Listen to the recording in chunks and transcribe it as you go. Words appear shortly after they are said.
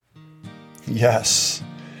Yes,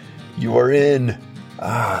 you are in.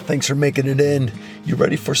 Thanks for making it in. You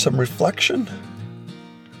ready for some reflection?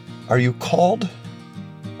 Are you called?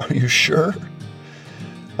 Are you sure?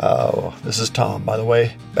 Oh, this is Tom, by the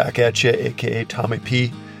way, back at you, aka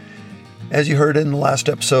TommyP. As you heard in the last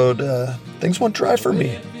episode, things went dry for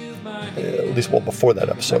me. At least, before that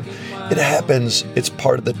episode. It happens. It's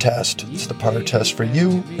part of the test. It's the part of the test for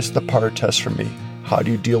you. It's the part of the test for me. How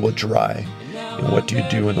do you deal with dry? And what do you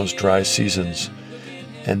do in those dry seasons?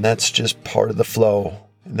 And that's just part of the flow.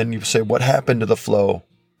 And then you say, what happened to the flow?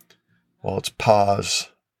 Well, it's pause,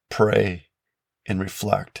 pray, and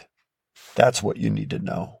reflect. That's what you need to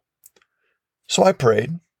know. So I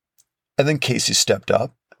prayed, and then Casey stepped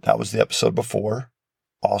up. That was the episode before.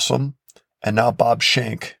 Awesome. And now Bob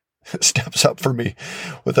Shank steps up for me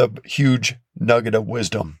with a huge nugget of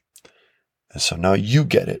wisdom. And so now you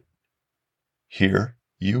get it. Here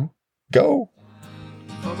you go.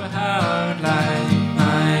 Over hard like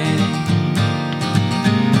mine.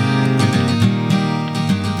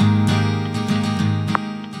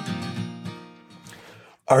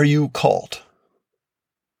 Are you called?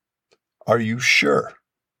 Are you sure?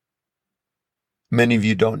 Many of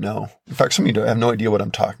you don't know. In fact, some of you have no idea what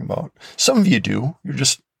I'm talking about. Some of you do. You're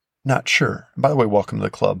just not sure. And by the way, welcome to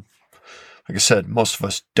the club. Like I said, most of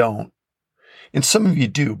us don't. And some of you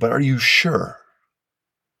do, but are you sure?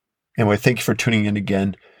 Anyway, thank you for tuning in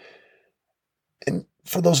again. And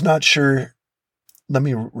for those not sure, let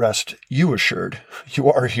me rest you assured. You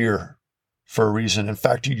are here for a reason. In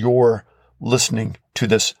fact, you're listening to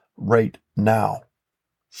this right now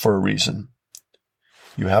for a reason.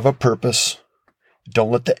 You have a purpose.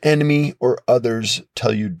 Don't let the enemy or others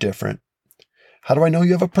tell you different. How do I know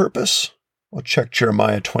you have a purpose? Well, check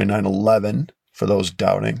Jeremiah 29:11 for those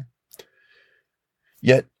doubting.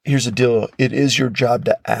 Yet, here's the deal. It is your job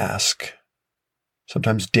to ask,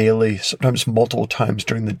 sometimes daily, sometimes multiple times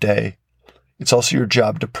during the day. It's also your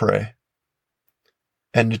job to pray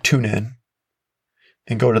and to tune in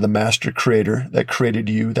and go to the master creator that created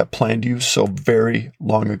you, that planned you so very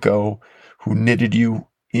long ago, who knitted you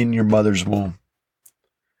in your mother's womb.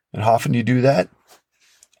 And how often do you do that?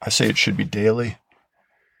 I say it should be daily.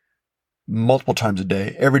 Multiple times a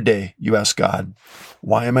day. Every day you ask God,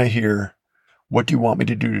 why am I here? What do you want me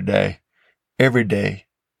to do today? Every day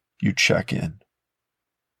you check in.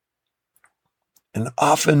 And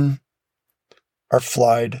often our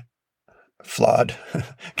flawed, can't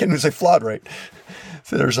even say flawed right.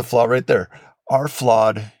 So there's a flaw right there. Our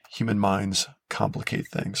flawed human minds complicate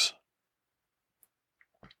things.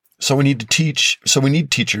 So we need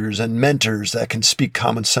teachers and mentors that can speak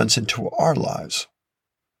common sense into our lives.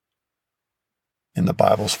 And the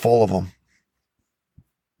Bible's full of them.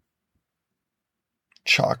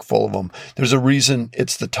 Chock full of them. There's a reason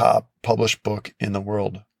it's the top published book in the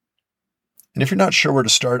world. And if you're not sure where to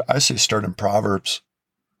start, I say start in Proverbs.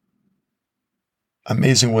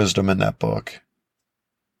 Amazing wisdom in that book.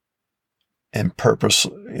 And purpose,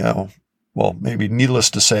 maybe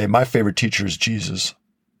needless to say, my favorite teacher is Jesus.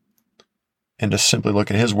 And to simply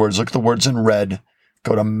look at his words, look at the words in red,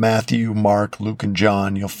 go to Matthew, Mark, Luke, and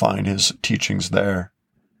John, you'll find his teachings there.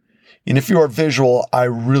 And if you are visual, I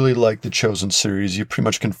really like the Chosen series. You pretty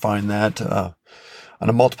much can find that on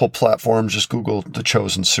a multiple platforms. Just Google the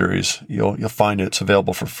Chosen series. You'll find it. It's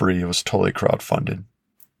available for free. It was totally crowdfunded.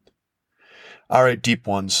 All right, deep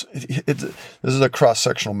ones. This is a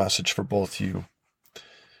cross-sectional message for both of you.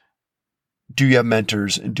 Do you have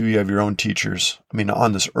mentors and do you have your own teachers?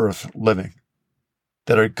 On this earth living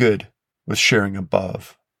that are good with sharing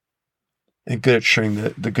above and good at sharing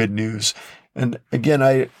the good news. And again,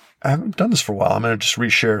 I haven't done this for a while. I'm going to just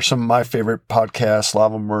reshare some of my favorite podcasts. A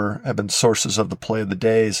lot of them have been sources of the play of the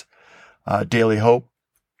days. Daily Hope.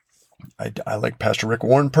 I like Pastor Rick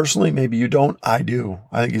Warren personally. Maybe you don't. I do.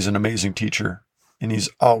 I think he's an amazing teacher, and he's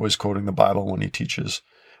always quoting the Bible when he teaches.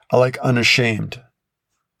 I like Unashamed.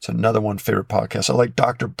 It's another one favorite podcast. I like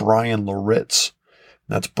Dr. Bryan Lorrits.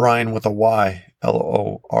 That's Bryan with a Y,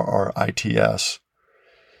 Lorrits.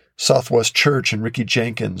 Southwest Church and Ricky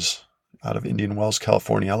Jenkins out of Indian Wells,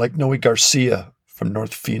 California. I like Noe Garcia from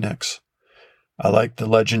North Phoenix. I like the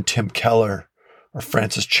legend Tim Keller or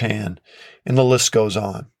Francis Chan, and the list goes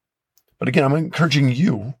on. But again, I'm encouraging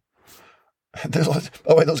you. By the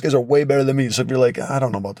way, those guys are way better than me. So if you're like, I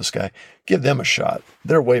don't know about this guy, give them a shot.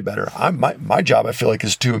 They're way better. My job, I feel like,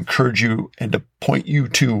 is to encourage you and to point you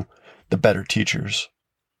to the better teachers.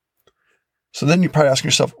 So then you're probably asking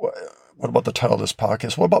yourself, what about the title of this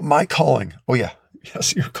podcast? What about my calling? Oh yeah,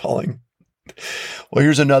 yes, your calling. Well,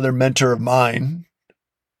 here's another mentor of mine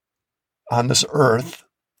on this earth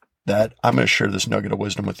that I'm going to share this nugget of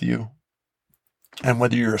wisdom with you. And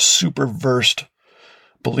whether you're a super versed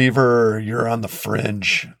believer or you're on the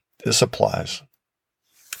fringe, this applies.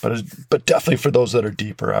 But definitely for those that are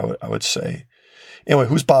deeper, I would say. Anyway,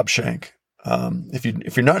 who's Bob Shank?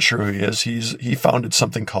 If you're not sure who he is, he founded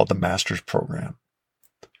something called the Master's Program.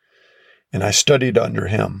 And I studied under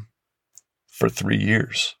him for 3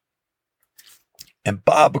 years. And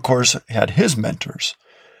Bob, of course, had his mentors.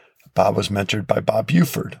 Bob was mentored by Bob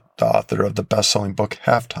Buford, the author of the best-selling book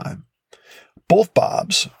Halftime. Both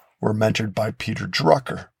Bobs were mentored by Peter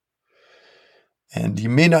Drucker. And you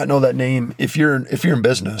may not know that name if you're in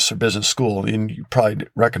business or business school, and you probably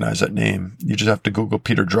recognize that name. You just have to Google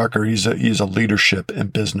Peter Drucker. He's a leadership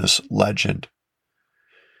and business legend.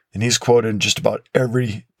 And he's quoted in just about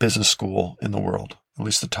every business school in the world, at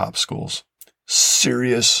least the top schools.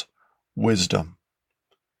 Serious wisdom.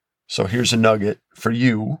 So here's a nugget for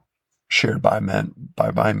you, shared by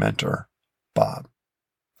my mentor, Bob.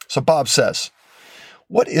 So Bob says,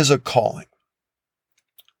 what is a calling?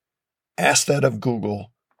 Ask that of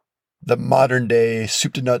Google, the modern day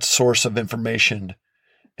soup to nuts source of information.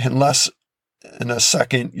 In a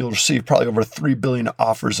second, you'll receive probably over 3 billion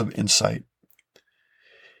offers of insight.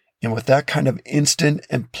 And with that kind of instant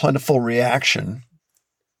and plentiful reaction,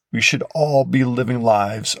 we should all be living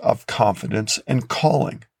lives of confidence and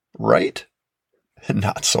calling, right?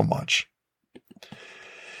 Not so much.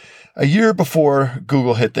 A year before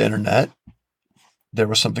Google hit the internet, there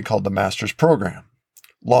was something called the Master's Program,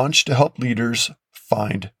 launched to help leaders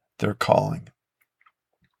find their calling.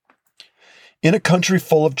 In a country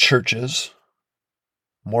full of churches,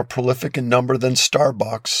 more prolific in number than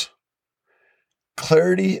Starbucks,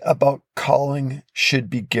 clarity about calling should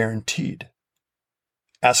be guaranteed.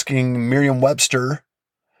 Asking Merriam-Webster,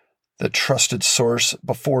 the trusted source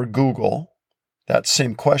before Google, that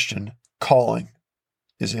same question, calling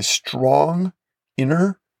is a strong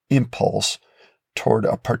inner impulse toward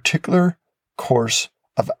a particular course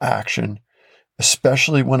of action,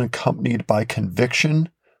 especially when accompanied by conviction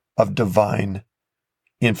of divine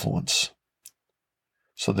influence.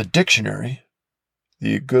 So the dictionary,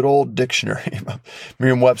 the good old dictionary,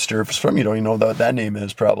 Merriam-Webster, if some of you don't even know what that name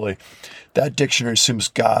is probably, that dictionary assumes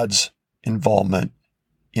God's involvement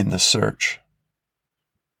in the search.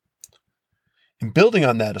 In building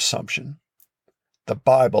on that assumption, the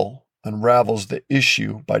Bible unravels the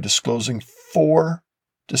issue by disclosing 4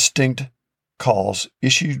 distinct calls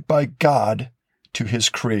issued by God to his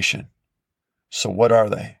creation. So what are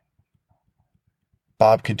they?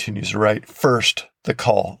 Bob continues to write, first, the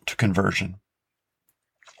call to conversion.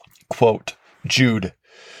 Quote, Jude,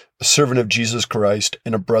 a servant of Jesus Christ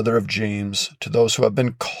and a brother of James, to those who have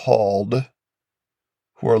been called,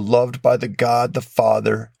 who are loved by the God the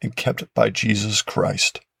Father and kept by Jesus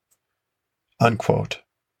Christ. Unquote.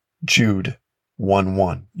 Jude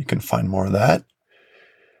 1:1. You can find more of that.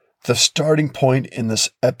 The starting point in this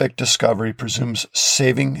epic discovery presumes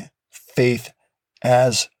saving faith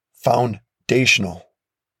as foundational.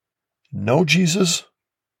 No Jesus,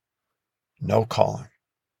 no calling.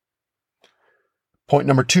 Point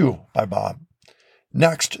number 2 by Bob.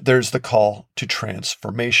 Next, there's the call to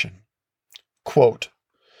transformation. Quote,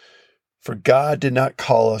 for God did not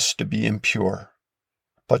call us to be impure,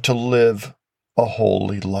 but to live a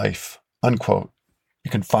holy life. Unquote.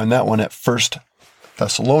 You can find that one at 1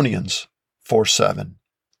 Thessalonians 4:7.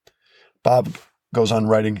 Bob goes on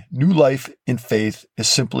writing, new life in faith is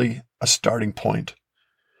simply a starting point.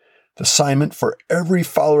 The assignment for every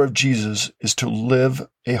follower of Jesus is to live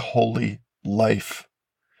a holy life.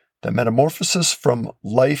 The metamorphosis from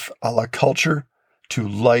life a la culture to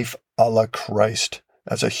life a la Christ.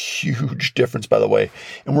 That's a huge difference, by the way.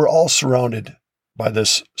 And we're all surrounded by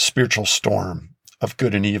this spiritual storm of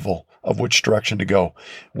good and evil, of which direction to go.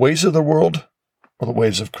 Ways of the world or the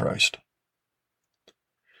ways of Christ.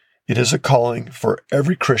 It is a calling for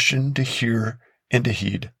every Christian to hear and to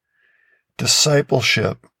heed.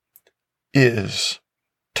 Discipleship is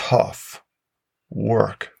tough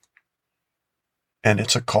work, and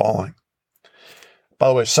it's a calling. By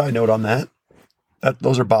the way, side note on that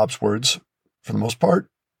those are Bob's words for the most part.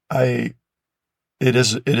 It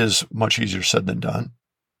is much easier said than done.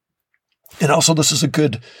 And also, this is a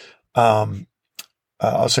good,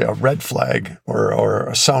 I'll say a red flag or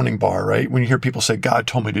a sounding bar, right? When you hear people say, God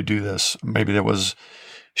told me to do this, maybe there was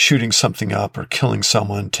shooting something up or killing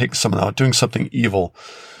someone, taking someone out, doing something evil.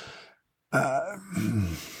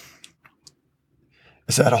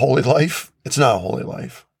 Is that a holy life? It's not a holy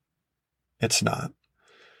life. It's not.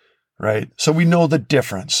 Right? So we know the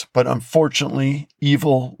difference, but unfortunately,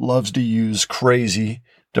 evil loves to use crazy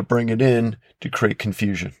to bring it in to create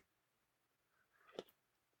confusion.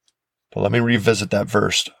 But let me revisit that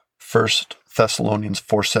verse, 1 Thessalonians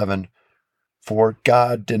 4:7, for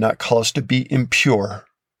God did not call us to be impure,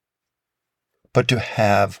 but to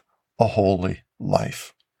have a holy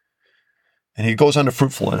life. And he goes on to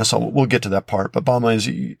fruitfulness. So we'll get to that part. But bottom line is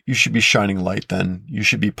you should be shining light then. You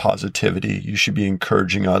should be positivity. You should be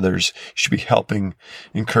encouraging others. You should be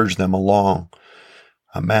encourage them along.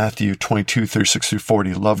 Matthew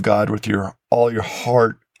 22:36-40. Love God with all your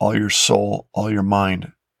heart, all your soul, all your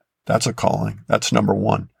mind. That's a calling. That's number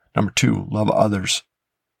one. Number two, love others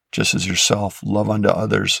just as yourself. Love unto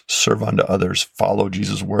others. Serve unto others. Follow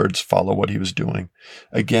Jesus' words. Follow what he was doing.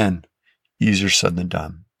 Again, easier said than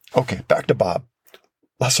done. Okay, back to Bob.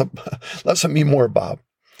 Less of me, more Bob.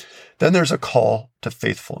 Then there's a call to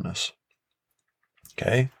faithfulness.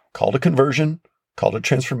 Okay, call to conversion, call to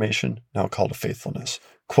transformation, now call to faithfulness.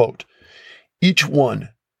 Quote, each one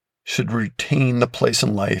should retain the place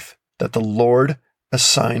in life that the Lord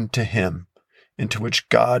assigned to him, into which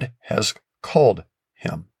God has called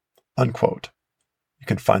him. Unquote. You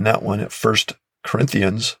can find that one at 1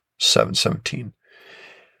 Corinthians 7:17.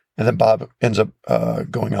 And then Bob ends up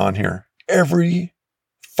going on here. Every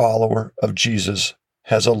follower of Jesus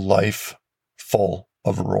has a life full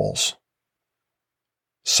of roles.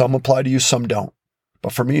 Some apply to you, some don't.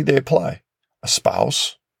 But for me, they apply. A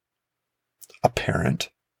spouse, a parent,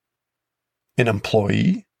 an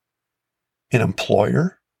employee, an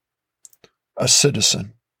employer, a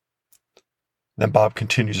citizen. Then Bob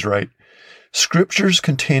continues to write, Scriptures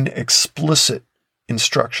contain explicit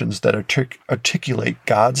instructions that articulate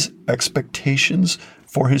God's expectations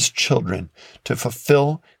for his children to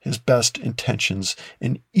fulfill his best intentions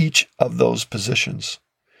in each of those positions.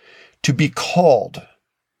 To be called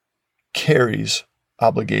carries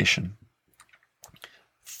obligation.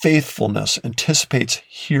 Faithfulness anticipates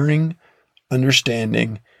hearing,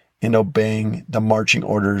 understanding, and obeying the marching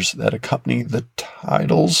orders that accompany the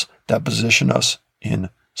titles that position us in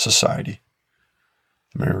society.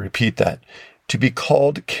 I'm going to repeat that. To be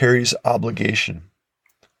called carries obligation.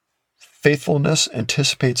 Faithfulness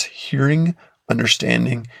anticipates hearing,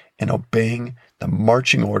 understanding, and obeying the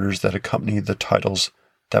marching orders that accompany the titles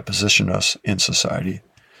that position us in society.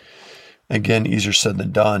 Again, easier said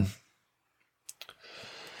than done.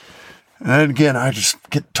 And again, I just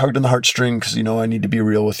get tugged on the heartstring because, I need to be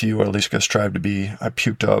real with you, or at least I strive to be. I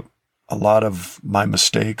puked up a lot of my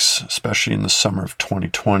mistakes, especially in the summer of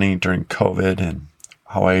 2020 during COVID, and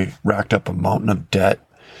how I racked up a mountain of debt.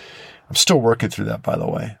 I'm still working through that, by the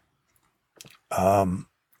way.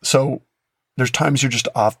 So there's times you're just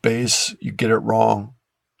off base, you get it wrong,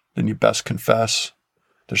 then you best confess.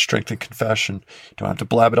 There's strength in confession. You don't have to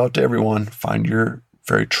blab it out to everyone. Find your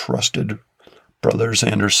very trusted brothers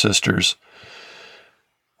and or sisters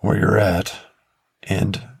where you're at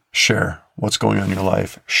and share what's going on in your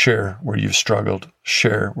life. Share where you've struggled.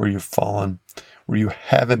 Share where you've fallen, where you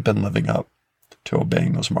haven't been living up to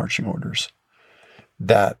obeying those marching orders.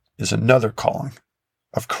 That is another calling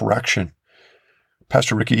of correction.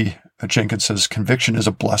 Pastor Ricky Jenkins says, conviction is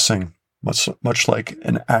a blessing, much like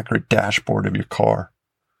an accurate dashboard of your car.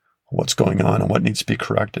 What's going on and what needs to be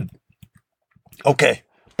corrected. Okay,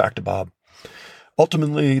 back to Bob.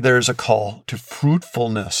 Ultimately, there's a call to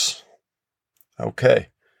fruitfulness. Okay.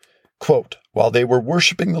 Quote, while they were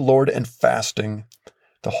worshiping the Lord and fasting,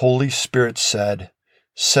 the Holy Spirit said,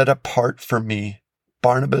 set apart for me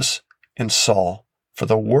Barnabas and Saul for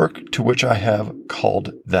the work to which I have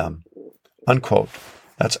called them. Unquote.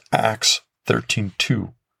 That's Acts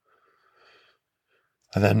 13:2.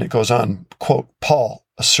 And then it goes on, quote, Paul,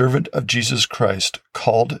 a servant of Jesus Christ,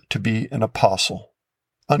 called to be an apostle.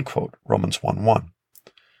 Unquote. Romans 1:1.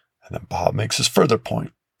 And then Bob makes his further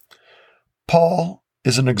point. Paul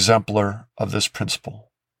is an exemplar of this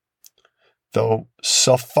principle. Though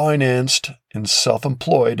self-financed and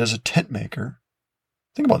self-employed as a tent maker,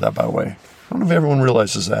 think about that, by the way. I don't know if everyone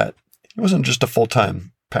realizes that. He wasn't just a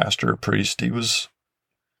full-time pastor or priest. Dude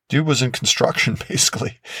was in construction,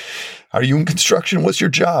 basically. Are you in construction? What's your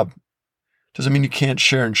job? Doesn't mean you can't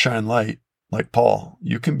share and shine light like Paul.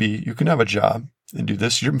 You can have a job and do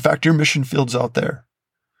this. In fact, your mission field's out there.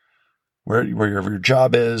 Wherever your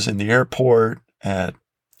job is, in the airport, at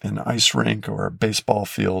an ice rink or a baseball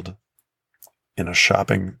field, in a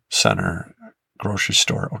shopping center, grocery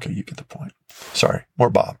store. Okay, you get the point. Sorry, more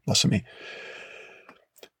Bob, less of me.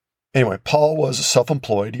 Anyway, Paul was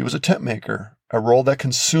self-employed. He was a tent maker, a role that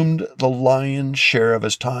consumed the lion's share of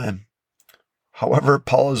his time. However,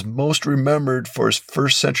 Paul is most remembered for his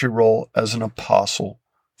first century role as an apostle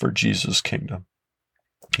for Jesus' kingdom.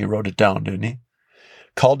 He wrote it down, didn't he?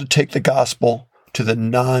 Called to take the gospel to the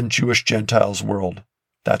non-Jewish Gentiles world.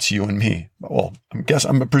 That's you and me. Well,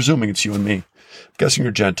 I'm presuming it's you and me. I'm guessing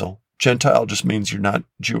you're gentle. Gentile just means you're not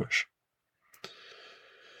Jewish.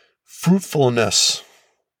 Fruitfulness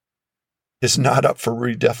is not up for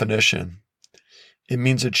redefinition. It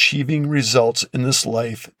means achieving results in this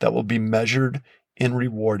life that will be measured and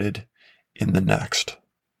rewarded in the next.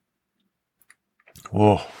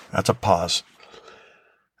 Whoa, that's a pause.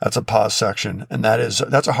 That's a pause section. And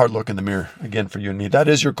that's a hard look in the mirror, again, for you and me. That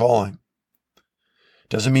is your calling.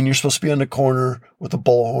 Doesn't mean you're supposed to be on the corner with a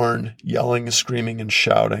bullhorn, yelling, screaming, and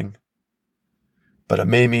shouting. But it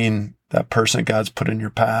may mean that person God's put in your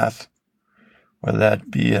path, whether that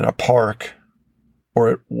be at a park or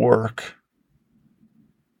at work,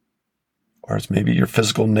 or it's maybe your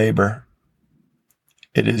physical neighbor.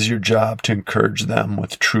 It is your job to encourage them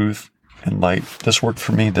with truth and light. This worked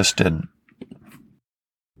for me. This didn't.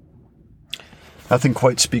 Nothing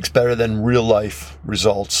quite speaks better than real life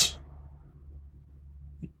results.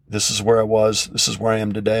 This is where I was. This is where I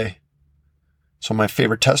am today. So my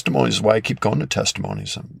favorite testimonies is why I keep going to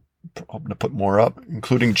testimonies. I'm hoping to put more up,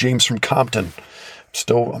 including James from Compton.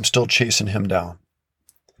 I'm still chasing him down.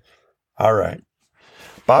 All right.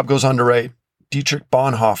 Bob goes on to write, Dietrich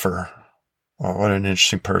Bonhoeffer. Oh, what an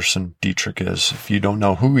interesting person Dietrich is. If you don't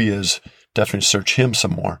know who he is, definitely search him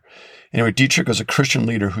some more. Anyway, Dietrich was a Christian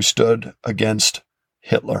leader who stood against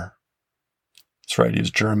Hitler. That's right, he was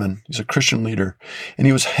German. He's a Christian leader. And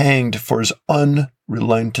he was hanged for his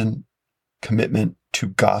unrelenting commitment to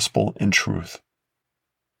gospel and truth.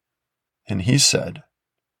 And he said,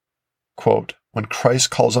 quote, when Christ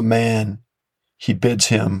calls a man, he bids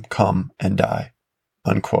him come and die,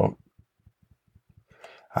 unquote.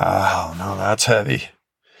 Oh, no, that's heavy.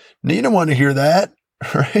 You don't want to hear that,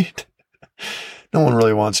 right? No one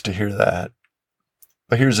really wants to hear that.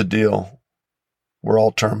 But here's the deal. We're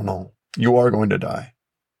all terminal. You are going to die.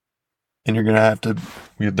 And you're going to have to,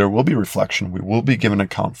 there will be reflection. We will be given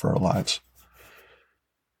account for our lives.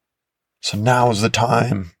 So now is the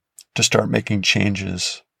time to start making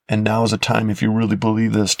changes. And now is the time, if you really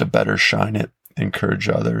believe this, to better shine it, encourage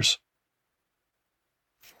others.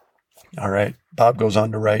 All right. Bob goes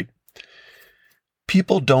on to write,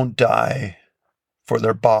 people don't die for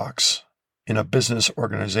their box in a business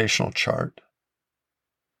organizational chart.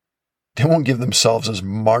 They won't give themselves as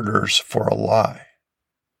martyrs for a lie.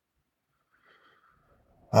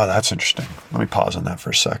 Oh, that's interesting. Let me pause on that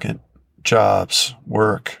for a second. Jobs,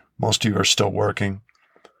 work. Most of you are still working.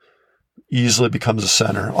 Easily becomes a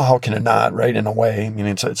center. Oh, how can it not, right? In a way. I mean,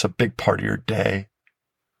 it's a big part of your day.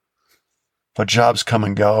 But jobs come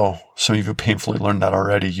and go. Some of you painfully learned that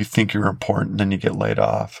already. You think you're important, then you get laid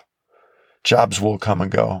off. Jobs will come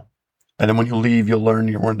and go. And then when you leave, you'll learn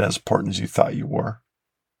you weren't as important as you thought you were.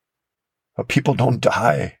 But people don't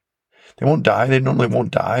die. They won't die. They normally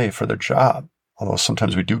won't die for their job. Although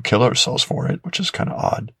sometimes we do kill ourselves for it, which is kind of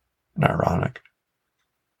odd and ironic.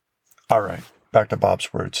 All right, back to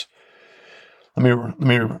Bob's words. Let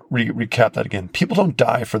me recap that again. People don't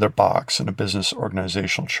die for their box in a business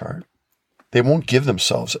organizational chart. They won't give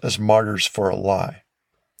themselves as martyrs for a lie.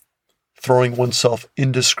 Throwing oneself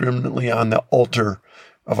indiscriminately on the altar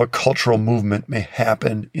of a cultural movement may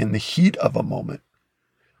happen in the heat of a moment,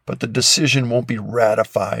 but the decision won't be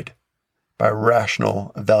ratified by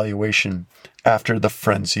rational evaluation after the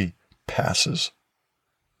frenzy passes.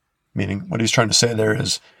 Meaning, what he's trying to say there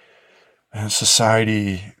is,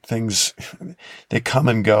 society, things, they come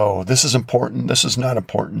and go. This is important. This is not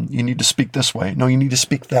important. You need to speak this way. No, you need to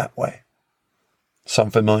speak that way.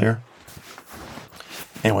 Sound familiar?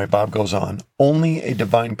 Anyway, Bob goes on. Only a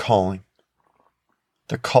divine calling,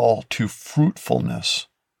 the call to fruitfulness,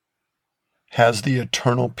 has the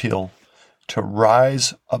eternal appeal to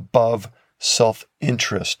rise above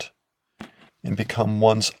self-interest and become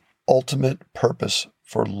one's ultimate purpose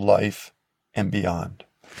for life and beyond.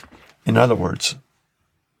 In other words,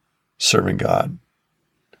 serving God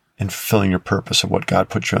and fulfilling your purpose of what God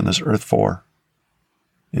put you on this earth for,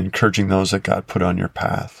 and encouraging those that God put on your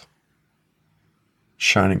path,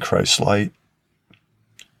 shining Christ's light.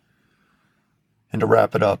 And to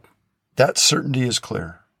wrap it up, that certainty is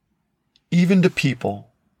clear, even to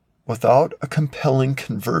people without a compelling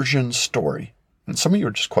conversion story. And some of you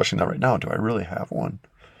are just questioning that right now. Do I really have one?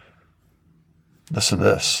 Listen to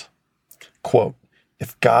this. Quote,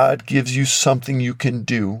 if God gives you something you can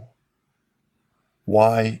do,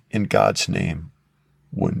 why in God's name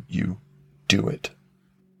wouldn't you do it?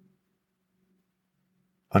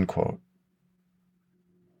 Unquote.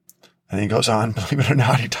 And he goes on, believe it or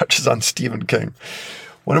not, he touches on Stephen King.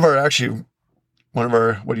 One of our,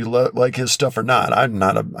 what do you like his stuff or not? I'm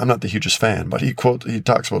not the hugest fan, but he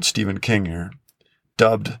talks about Stephen King here.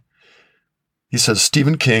 He says,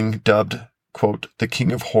 Stephen King, dubbed, quote, the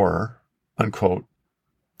king of horror, unquote,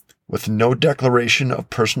 with no declaration of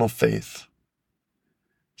personal faith.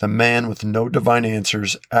 The man with no divine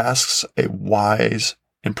answers asks a wise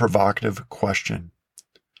and provocative question.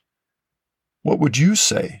 What would you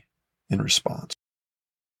say in response?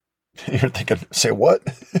 You're thinking, say what?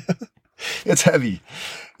 It's heavy.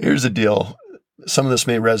 Here's the deal. Some of this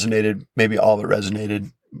may have resonated. Maybe all of it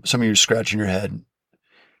resonated. Some of you are scratching your head.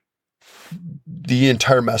 The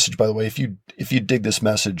entire message, by the way, if you dig this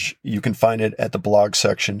message, you can find it at the blog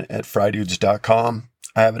section at frydudes.com.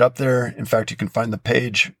 I have it up there. In fact, you can find the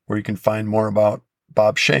page where you can find more about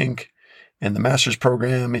Bob Shank and the master's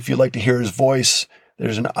program. If you'd like to hear his voice,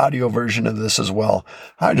 there's an audio version of this as well.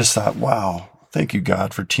 I just thought, wow, thank you,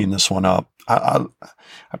 God, for teeing this one up. I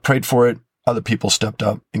prayed for it. Other people stepped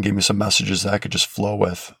up and gave me some messages that I could just flow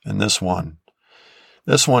with. And this one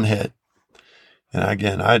hit. And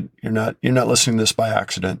again, you're not listening to this by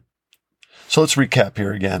accident. So let's recap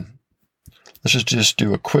here again. Let's just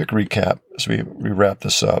do a quick recap as we wrap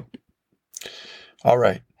this up. All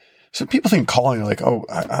right. So people think calling like, oh,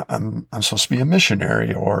 I'm supposed to be a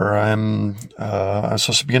missionary, or I'm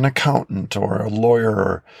supposed to be an accountant or a lawyer,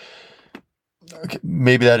 or okay,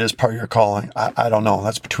 maybe that is part of your calling. I don't know.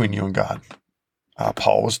 That's between you and God.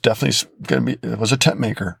 Paul was definitely was a tent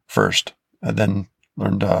maker first, and then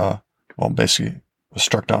learned, basically was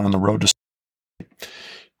struck down on the road to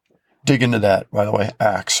dig into that. By the way,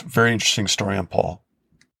 Acts, very interesting story on Paul.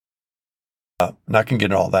 Not going to get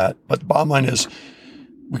into all that, but the bottom line is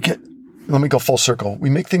let me go full circle. We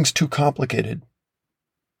make things too complicated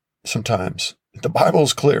sometimes. The Bible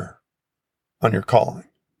is clear on your calling.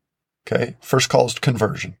 Okay. First call is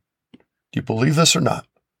conversion. Do you believe this or not?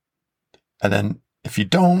 And then if you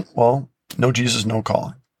don't, well, no Jesus, no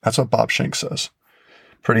calling. That's what Bob Shank says.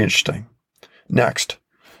 Pretty interesting. Next,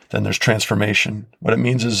 then there's transformation. What it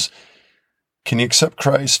means is, can you accept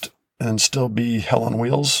Christ and still be hell on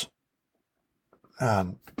wheels?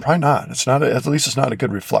 Probably not. At least it's not a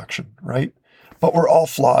good reflection, right? But we're all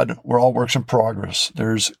flawed. We're all works in progress.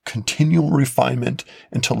 There's continual refinement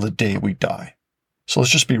until the day we die. So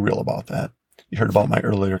let's just be real about that. You heard about my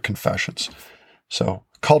earlier confessions. So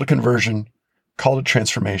call to conversion, call to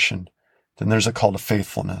transformation. Then there's a call to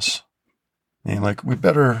faithfulness. And like, we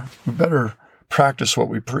better practice what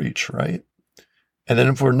we preach, right? And then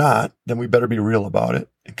if we're not, then we better be real about it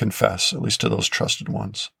and confess, at least to those trusted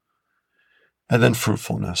ones. And then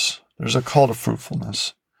fruitfulness. There's a call to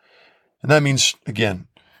fruitfulness. And that means, again,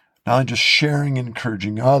 not only just sharing and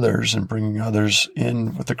encouraging others and bringing others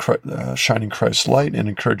in with the shining Christ light and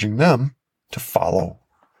encouraging them to follow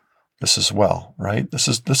this as well, right? This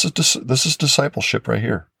is discipleship right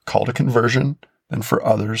here. Call to conversion, then for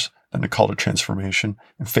others, then a call to transformation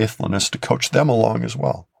and faithfulness to coach them along as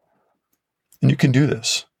well. And you can do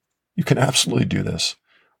this. You can absolutely do this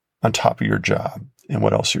on top of your job and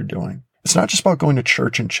what else you're doing. It's not just about going to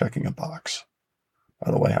church and checking a box.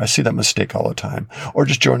 By the way, I see that mistake all the time. Or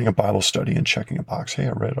just joining a Bible study and checking a box. Hey,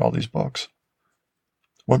 I read all these books.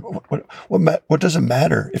 What does it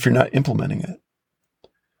matter if you're not implementing it?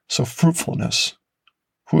 So fruitfulness.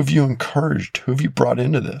 Who have you encouraged? Who have you brought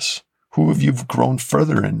into this? Who have you grown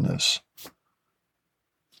further in this?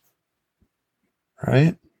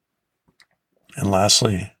 Right? And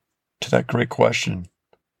lastly, to that great question,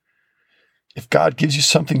 if God gives you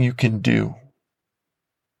something you can do,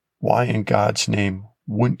 why in God's name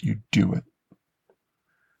wouldn't you do it?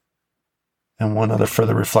 And one other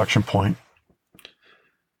further reflection point,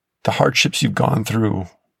 the hardships you've gone through,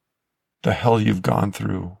 the hell you've gone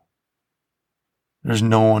through, there's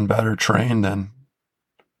no one better trained than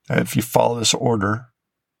if you follow this order,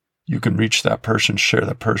 you can reach that person, share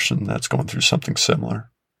that person that's going through something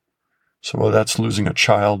similar. So whether that's losing a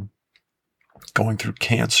child, going through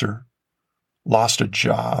cancer, lost a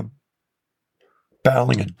job,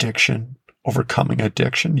 battling addiction, overcoming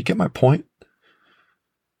addiction, you get my point?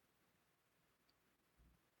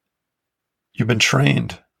 You've been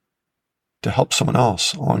trained to help someone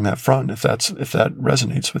else along that front if that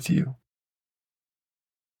resonates with you.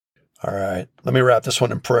 All right, let me wrap this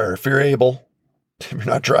one in prayer. If you're able, if you're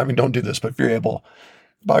not driving, don't do this, but if you're able,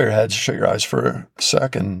 bow your heads, shut your eyes for a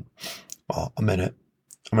second, a minute.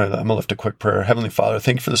 I'm gonna lift a quick prayer. Heavenly Father,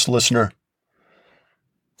 thank you for this listener.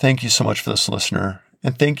 Thank you so much for this listener.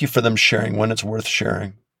 And thank you for them sharing when it's worth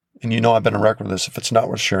sharing. And you know I've been on record with this. If it's not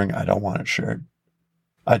worth sharing, I don't want it shared.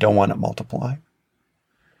 I don't want it multiplying.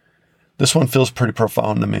 This one feels pretty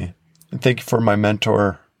profound to me. And thank you for my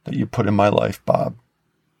mentor that you put in my life, Bob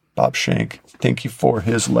Shank. Thank you for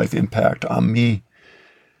his life impact on me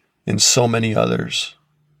and so many others,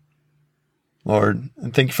 Lord.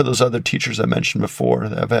 And thank you for those other teachers I mentioned before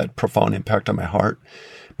that have had profound impact on my heart.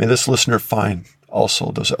 May this listener find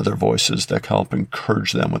also those other voices that help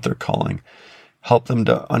encourage them with their calling. Help them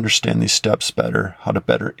to understand these steps better, how to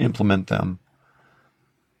better implement them.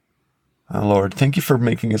 Lord, thank you for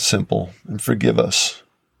making it simple, and forgive us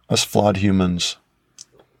flawed humans,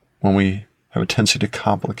 when we have a tendency to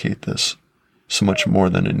complicate this so much more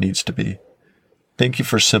than it needs to be. Thank you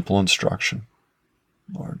for simple instruction,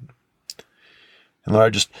 Lord. And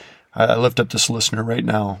Lord, I lift up this listener right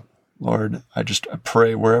now. Lord, I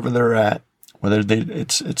pray wherever they're at, whether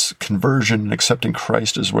it's conversion and accepting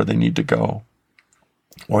Christ is where they need to go,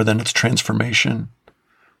 or then it's transformation,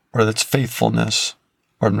 or that's faithfulness,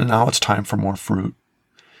 or now it's time for more fruit.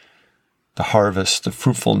 The harvest, the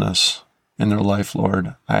fruitfulness in their life,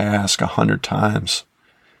 Lord, I ask 100 times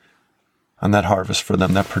on that harvest for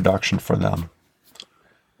them, that production for them.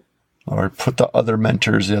 Lord, put the other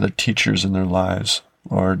mentors, the other teachers in their lives,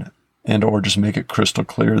 Lord, and or just make it crystal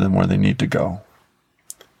clear them where they need to go.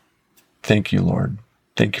 Thank you, Lord.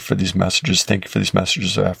 Thank you for these messages. Thank you for these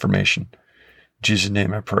messages of affirmation. In Jesus'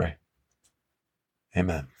 name I pray.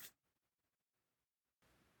 Amen.